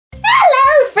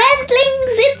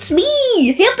it's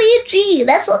me, Hippy G,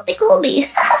 that's what they call me.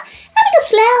 Having a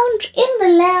slouch in the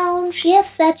lounge,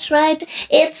 yes, that's right.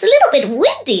 It's a little bit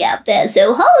windy out there,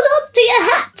 so hold on to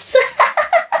your hats.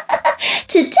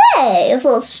 Today,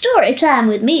 for story time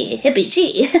with me, Hippy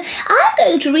G, I'm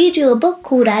going to read you a book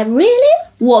called I Really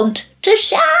Want to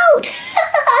Shout.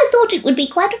 I thought it would be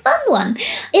quite a fun one.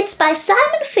 It's by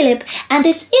Simon Phillip and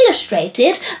it's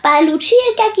illustrated by Lucia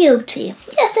Gaggiotti.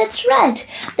 Yes, that's right.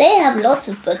 They have lots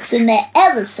of books and they're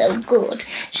ever so good.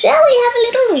 Shall we have a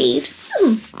little read?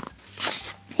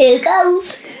 Here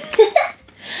goes.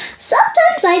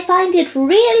 Sometimes I find it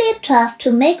really tough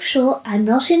to make sure I'm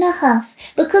not in a huff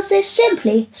because there's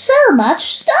simply so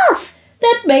much stuff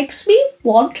that makes me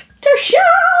want to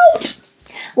shout.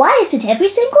 Why is it every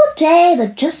single day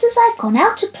that just as I've gone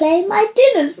out to play, my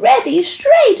dinner's ready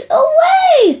straight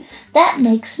away? That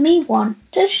makes me want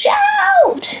to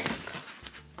shout.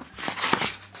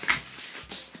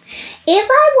 If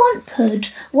I want pud,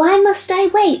 why must I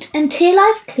wait until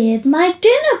I've cleared my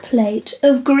dinner plate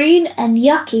of green and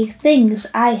yucky things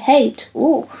I hate?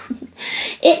 Ooh,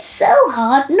 it's so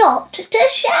hard not to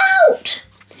shout.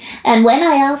 And when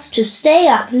I ask to stay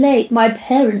up late, my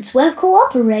parents won't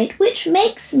cooperate, which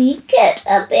makes me get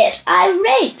a bit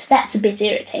irate. That's a bit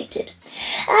irritated.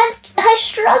 And I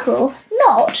struggle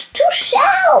not to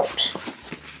shout.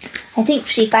 I think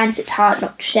she finds it hard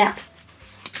not to shout.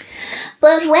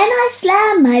 But when I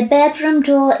slam my bedroom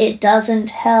door, it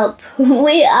doesn't help.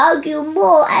 We argue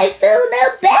more. I feel no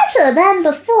better than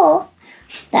before.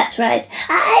 That's right.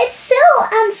 It's so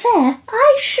unfair.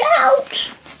 I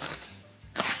shout.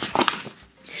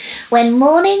 When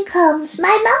morning comes, my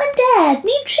mum and dad,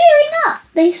 me cheering up,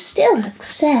 they still look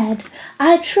sad.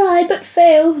 I try but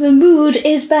fail, the mood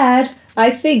is bad.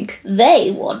 I think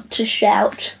they want to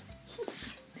shout.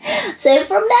 So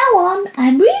from now on,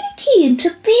 I'm really keen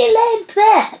to be laid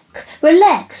back,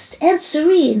 relaxed and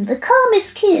serene, the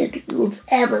calmest kid you've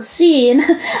ever seen.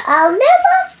 I'll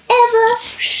never, ever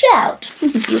shout.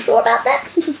 You sure about that?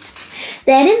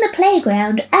 Then in the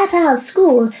playground at our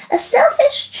school, a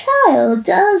selfish child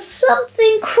does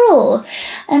something cruel,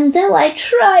 and though I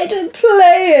try to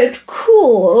play it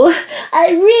cool, I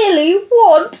really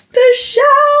want to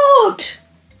shout.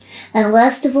 And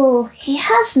worst of all, he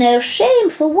has no shame,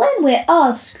 for when we're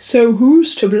asked, so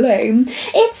who's to blame?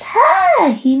 It's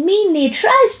her, he meanly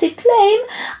tries to claim.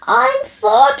 I'm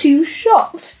far too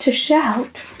shocked to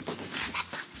shout.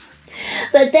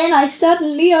 But then I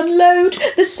suddenly unload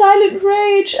the silent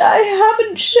rage I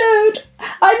haven't showed.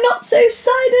 I not so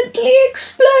silently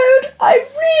explode. I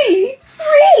really,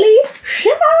 really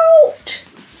shout.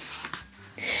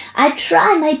 I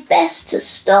try my best to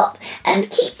stop and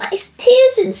keep my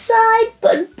tears inside,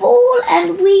 but bawl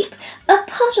and weep. A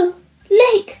puddle,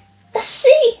 lake, a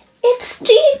sea, it's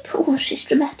deep. Oh, she's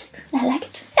dramatic. I like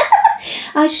it.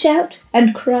 I shout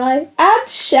and cry and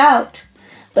shout.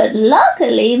 But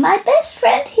luckily my best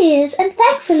friend hears, and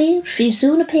thankfully she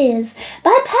soon appears,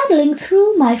 by paddling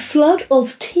through my flood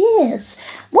of tears.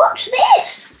 Watch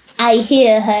this, I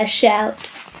hear her shout.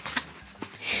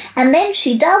 And then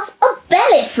she does a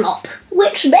belly flop,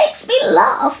 which makes me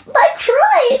laugh by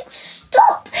crying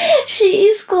stop.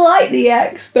 She's quite the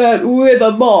expert with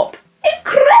a mop.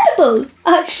 Incredible,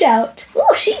 I shout.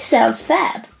 Oh, she sounds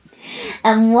fab.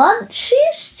 And once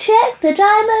she's checked that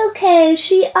I'm okay,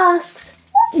 she asks,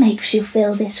 what makes you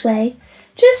feel this way?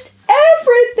 Just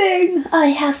everything, I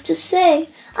have to say.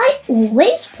 I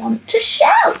always want to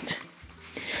shout.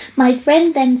 My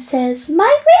friend then says,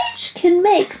 my rage can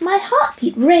make my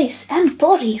heartbeat race and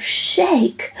body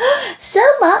shake. So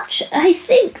much I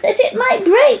think that it might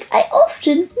break. I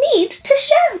often need to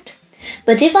shout.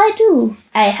 But if I do,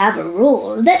 I have a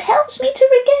rule that helps me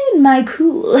to regain my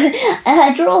cool.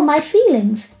 I draw my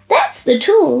feelings. That's the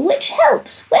tool which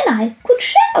helps when I could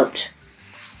shout.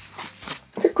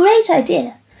 It's a great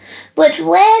idea. But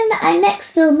when I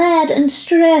next feel mad and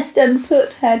stressed and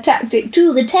put her tactic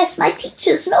to the test, my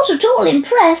teacher's not at all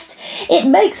impressed. It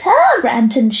makes her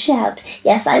rant and shout.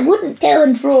 Yes, I wouldn't go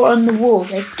and draw on the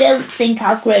walls. I don't think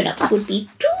our grown-ups would be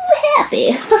too happy.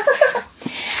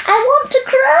 I want to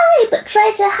cry, but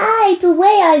try to hide the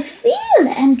way I feel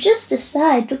and just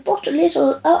decide to bottle a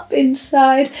little up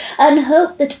inside and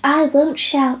hope that I won't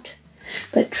shout.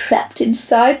 But trapped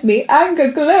inside me, anger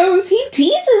glows. He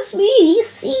teases me, he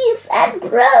seethes and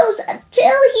grows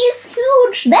until he's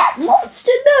huge. That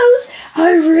monster knows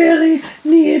I really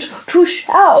need to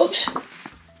shout.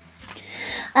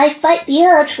 I fight the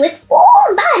urge with all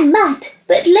my might,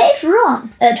 but later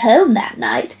on, at home that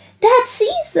night, Dad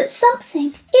sees that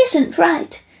something isn't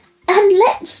right and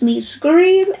lets me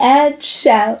scream and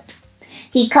shout.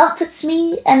 He comforts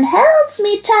me and holds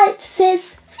me tight,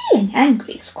 says, feeling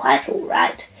angry is quite all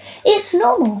right. It's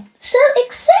normal, so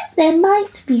accept there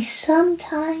might be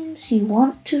sometimes you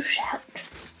want to shout.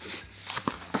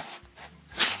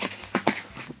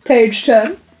 Page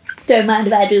 10. Don't mind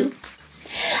if I do.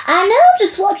 I know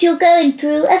just what you're going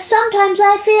through, as sometimes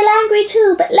I feel angry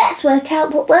too, but let's work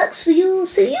out what works for you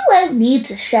so you won't need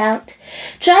to shout.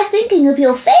 Try thinking of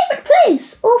your favourite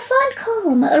place, or find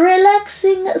calm, a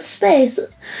relaxing space.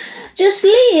 Just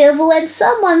leave when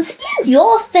someone's in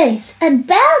your face and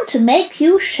bound to make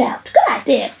you shout. Good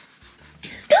idea.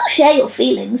 Do share your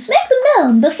feelings, make them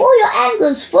known before your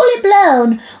anger's fully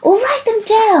blown, or write them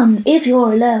down if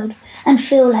you're alone and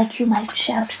feel like you might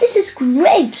shout. This is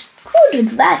great. Good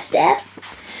advice, Dad.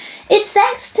 It's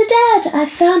thanks to Dad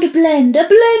I've found a blend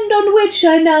on which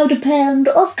I now depend,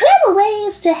 of clever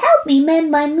ways to help me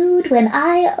mend my mood when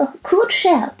I could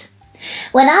shout.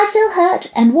 When I feel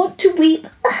hurt and want to weep,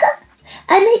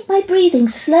 I make my breathing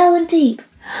slow and deep.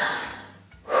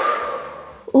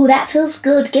 Oh, that feels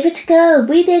good. Give it a go.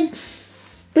 Breathe in,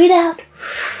 breathe out.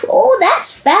 Oh,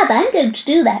 that's fab. I'm going to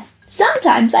do that.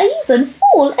 Sometimes I even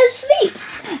fall asleep.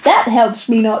 That helps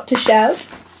me not to shout.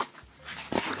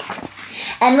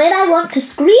 And when I want to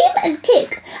scream and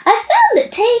kick, I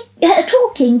found that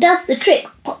talking does the trick.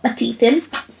 Pop my teeth in.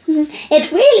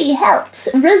 It really helps.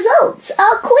 Results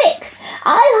are quick.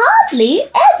 I hardly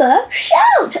ever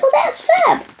shout. Oh, that's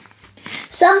fab.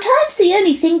 Sometimes the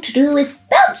only thing to do is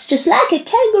bounce just like a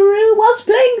kangaroo whilst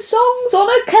playing songs on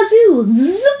a kazoo.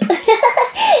 Zoop.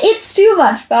 It's too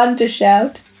much fun to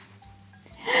shout.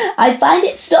 I find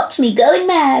it stops me going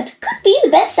mad. Could be the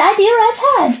best idea I've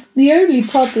had. The only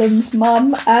problem's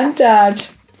Mum and Dad.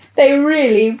 They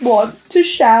really want to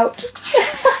shout.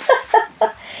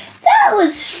 That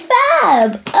was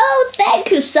fab. Oh,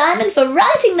 thank you, Simon, for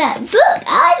writing that book.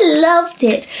 I loved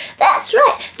it. That's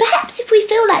right. Perhaps if we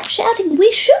feel like shouting,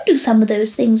 we should do some of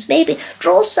those things. Maybe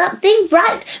draw something,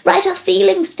 write our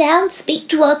feelings down, speak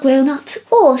to our grown-ups,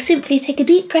 or simply take a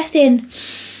deep breath in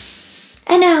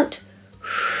and out.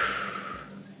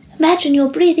 Imagine you're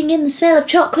breathing in the smell of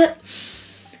chocolate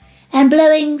and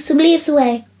blowing some leaves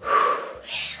away.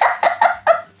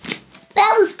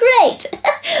 That was great.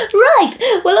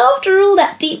 Right, well, after all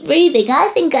that deep breathing, I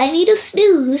think I need a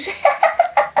snooze.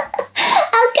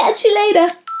 I'll catch you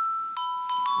later.